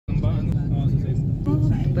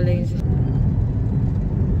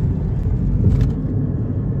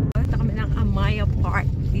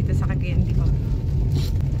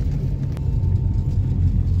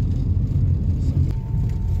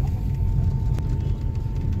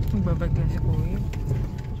Nagbabag lang si Kuya.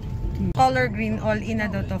 Color green, all-in na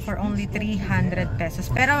daw to for only 300 pesos.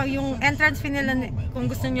 Pero yung entrance fee nila, kung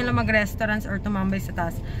gusto nyo lang mag-restaurants or tumambay sa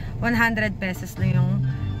taas, 100 pesos na yung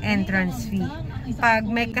entrance fee. Pag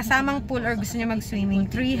may kasamang pool or gusto nyo mag-swimming,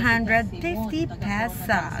 350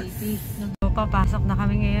 pesos. So, papasok na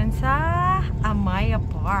kami ngayon sa Amaya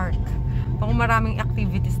Park. Pang maraming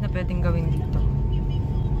activities na pwedeng gawin dito.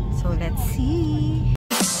 So, let's see!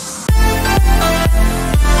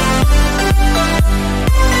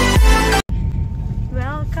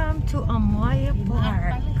 Welcome to Amaya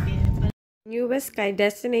Park. Newest sky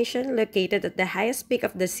destination located at the highest peak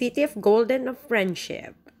of the city of Golden of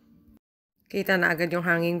Friendship. Kita na agad yung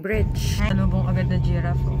hanging bridge. Salubong agad na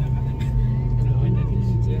giraffe.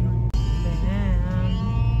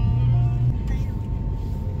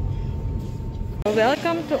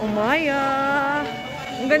 Welcome to Amaya.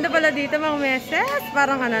 Ang ganda pala dito mga meses.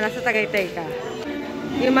 Parang nasa Tagaytay ka.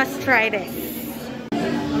 You must try this.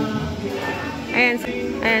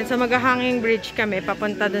 Ayan, so mag-hanging bridge kami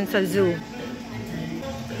papunta dun sa zoo.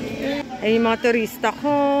 Ay, yung mga turista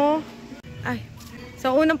ko. Ay.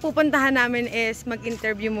 So, unang pupuntahan namin is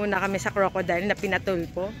mag-interview muna kami sa crocodile na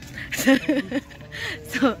pinatulpo.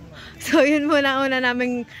 so yun muna una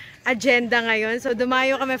naming agenda ngayon. So,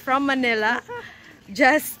 dumayo kami from Manila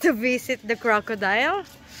just to visit the crocodile.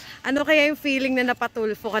 Ano kaya yung feeling na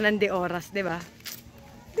napatulpo ka ng de oras, di ba?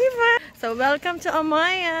 Di ba? So, welcome to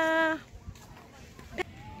Amaya!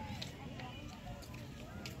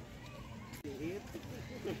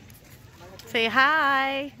 Say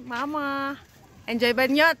hi, Mama! Enjoy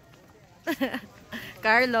banyot!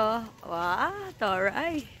 Carlo! Wow!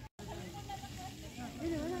 Taray!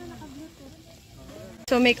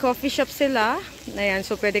 So, may coffee shop sila. Ayan,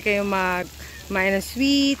 so pwede kayong mag-kumain ng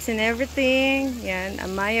sweets and everything. Ayan,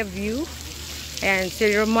 Amaya View. Ayan,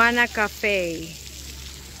 si Romana Cafe.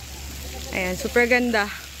 Ayan, super ganda.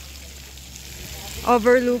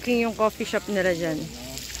 Overlooking yung coffee shop nila dyan.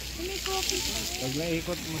 Pag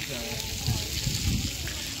naikot mo siya.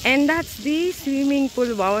 And that's the swimming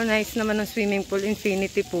pool. Wow, nice naman ang swimming pool.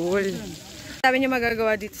 Infinity pool. Sabi niyo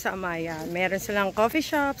magagawa dito sa Amaya. Meron silang coffee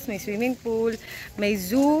shops, may swimming pool, may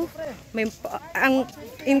zoo. Ang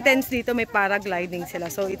intense dito, may paragliding sila.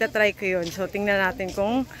 So, itatry ko yun. So, tingnan natin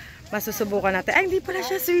kung masusubukan natin. Ay, hindi pala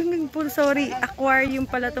siya swimming pool. Sorry. Aquarium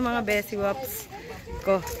pala ito mga besiwaps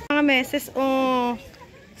ko. Mga meses,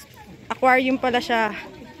 aquarium pala siya.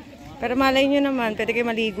 Pero malay nyo naman, pwede kayo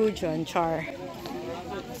maligo dyan. Char.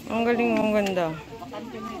 Ang galing, ang ganda.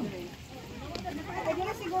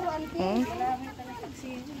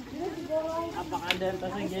 Apakadenta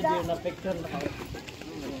sa video na picture na kayo.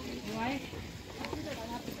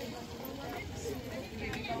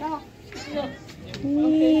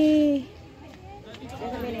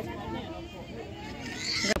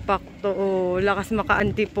 Gapakto, lakas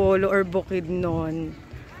maka-antipolo or bukid nun.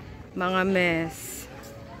 Mga mess.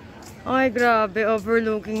 Ay, grabe.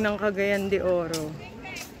 Overlooking ng Cagayan de Oro.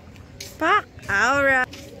 Pak! Aura!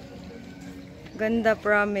 Ganda,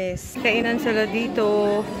 promise. Kainan sila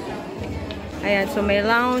dito. Ayan, so may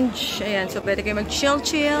lounge. Ayan, so pwede kayo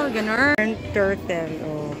mag-chill-chill. Ganun. Turtle.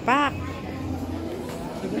 Oh, pak!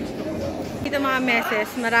 Dito mga meses,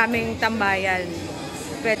 maraming tambayan.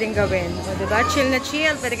 Pwedeng gawin. O, diba? Chill na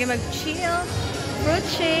chill. Pwede kayo mag-chill. Fruit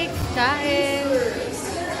shake. Kain.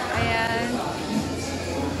 Ayan.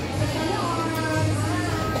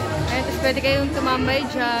 Ayan, tapos pwede kayong tumambay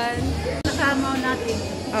dyan. Kasama natin.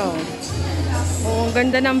 Oh. Oh, ang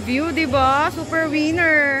ganda ng view, diba? Super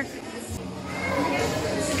winner.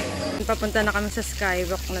 Papunta na kami sa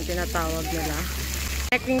skywalk na tinatawag nila.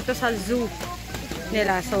 Connecting to sa zoo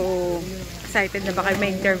nila. So, excited na ba kayo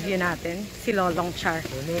may interview natin? Si Lolong Char.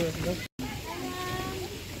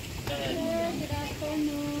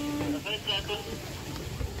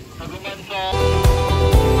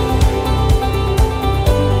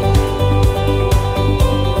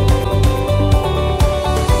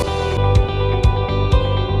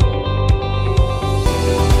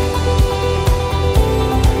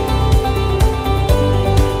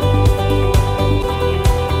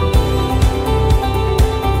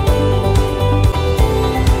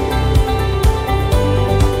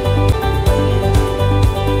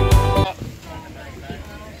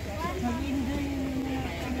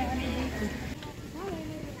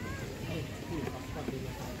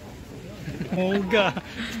 Moga.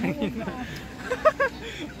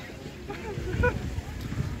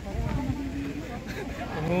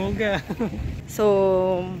 Moga. So,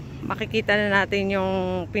 makikita na natin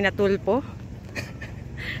yung pinatulpo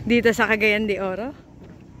dito sa Cagayan de Oro.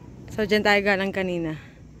 So, dyan tayo galang kanina.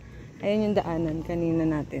 Ayan yung daanan kanina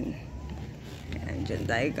natin. Ayan, dyan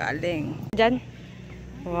tayo galing. Dyan?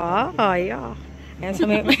 Wow, yeah. Ayan, so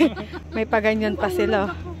may paganyan pa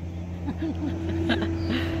sila.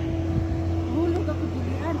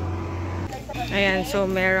 Ayan, so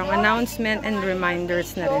merong announcement and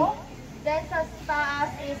reminders na rin.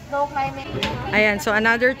 Ayan, so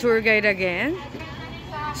another tour guide again.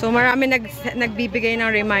 So marami nagbibigay ng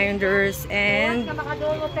reminders and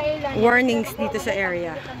warnings dito sa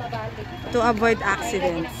area to avoid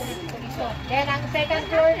accidents. Then ang second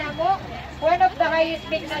floor na mo, one of the highest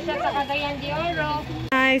peak na siya sa Cagayan de Oro.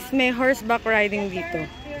 Nice, may horseback riding dito.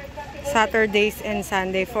 Saturdays and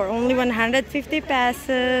Sunday for only 150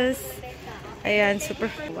 pesos. Ayan, super.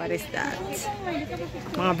 What is that?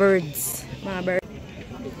 Mga birds. Mga birds.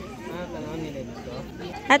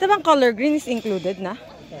 Ito bang color green is included na?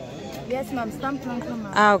 Yes, ma'am. Stamp lang po,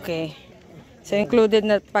 ma'am. Ah, okay. So, included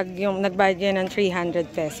na pag yung nagbayad yan ng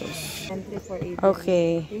 300 pesos.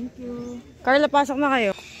 Okay. Thank you. Carla, pasok na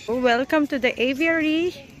kayo. Welcome to the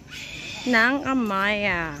aviary ng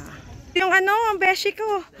Amaya. Yung ano, ang beshi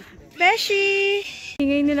ko. Beshi!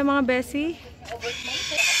 Hingay nila mga beshi.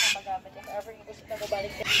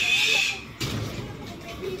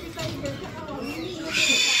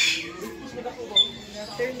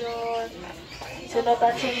 So, no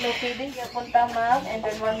touching, no feeding, yung punta, ma'am. And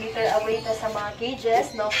then 1 meter away ta sa mga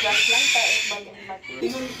cages. No flash lang ta.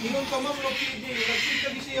 Inon ka ma'am, no feeding. Nag-feed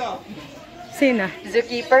ka siya. Sina?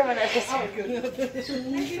 Zookeeper, managkas.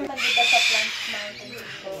 Magdita sa plants mountain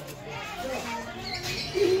dito.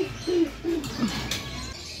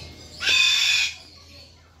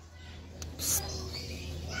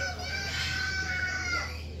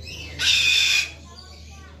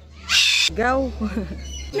 Go!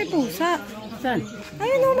 May pusa. Saan?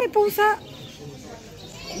 Ayun o, may pusa.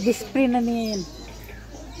 Display na niya yan.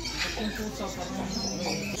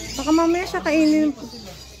 Baka mamaya siya kainin.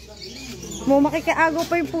 Makikiagaw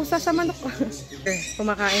pa yung pusa sa manok.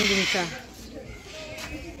 Kumakain din siya.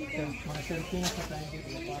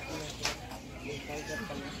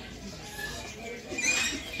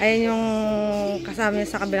 Ayun yung kasama niya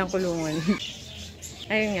sa kabilang kulungan.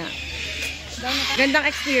 Ayun nga. Gandang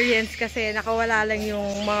experience kasi nakawala lang yung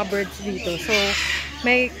mga birds dito. So,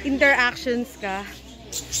 may interactions ka.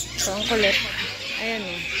 So, ang kulit. Ayan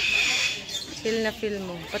o. Feel na feel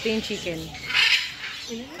mo. Pati yung chicken.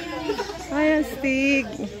 Ayan, stig.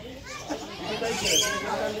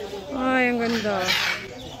 Ay, ang ganda.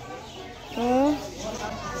 Oh.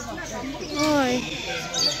 Ay.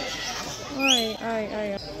 Ay, ay, ay.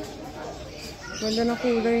 Ganda ng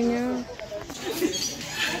kulay niya.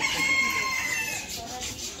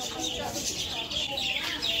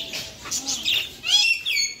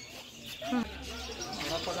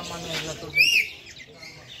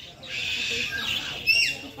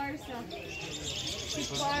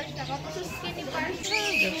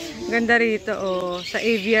 Ganda rito oh, sa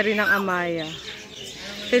aviary ng Amaya.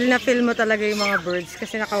 Feel na feel mo talaga yung mga birds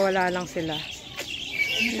kasi nakawala lang sila.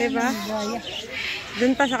 Diba?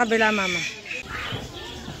 Dun pa sa kabila, mama.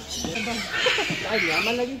 Ay,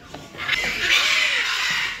 yaman lagi.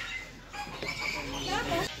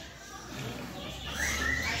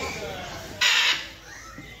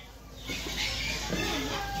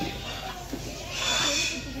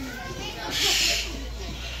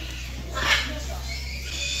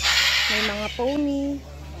 May mga pony.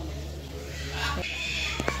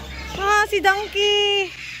 Ah, si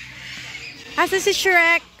Donkey. Asa si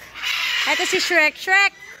Shrek? Ito si Shrek.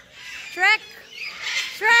 Shrek! Shrek!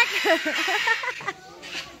 Shrek!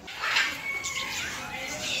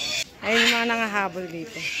 Ayun yung mga nangahabol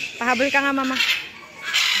dito. Pahabol ka nga, mama.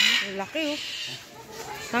 Laki, oh.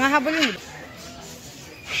 Nangahabol yun.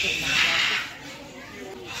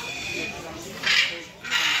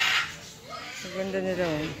 Ang ganda nila,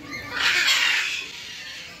 oh.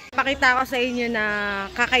 Pakita ko sa inyo na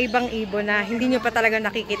kakaibang ibon na hindi nyo pa talaga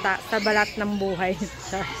nakikita sa balat ng buhay.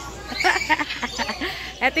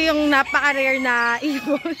 Ito yung napaka-rare na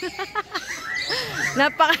ibon.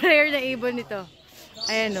 Napaka-rare na ibon nito.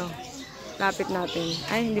 Ayan o. Lapit natin.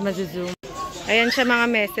 Ay, hindi mazoom. Ayan siya mga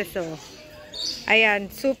meses o.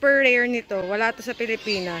 Ayan, super rare nito. Wala to sa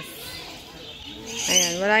Pilipinas.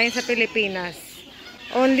 Ayan, wala yun sa Pilipinas.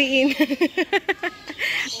 Only in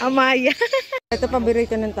Amaya. Ito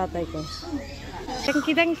paborito ng tatay ko.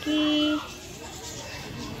 Danky, danky.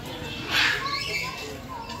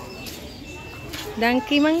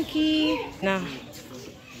 Danky monkey. Na.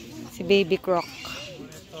 Si baby croc.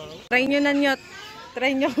 Try nyo na nyot.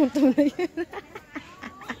 Try nyo kung tunay yun.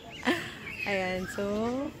 Ayan, so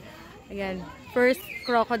ayan. First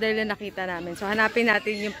crocodile na nakita namin. So hanapin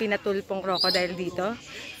natin yung pinatulpong crocodile dito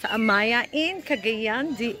sa Amaya in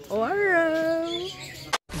Cagayan de Oro.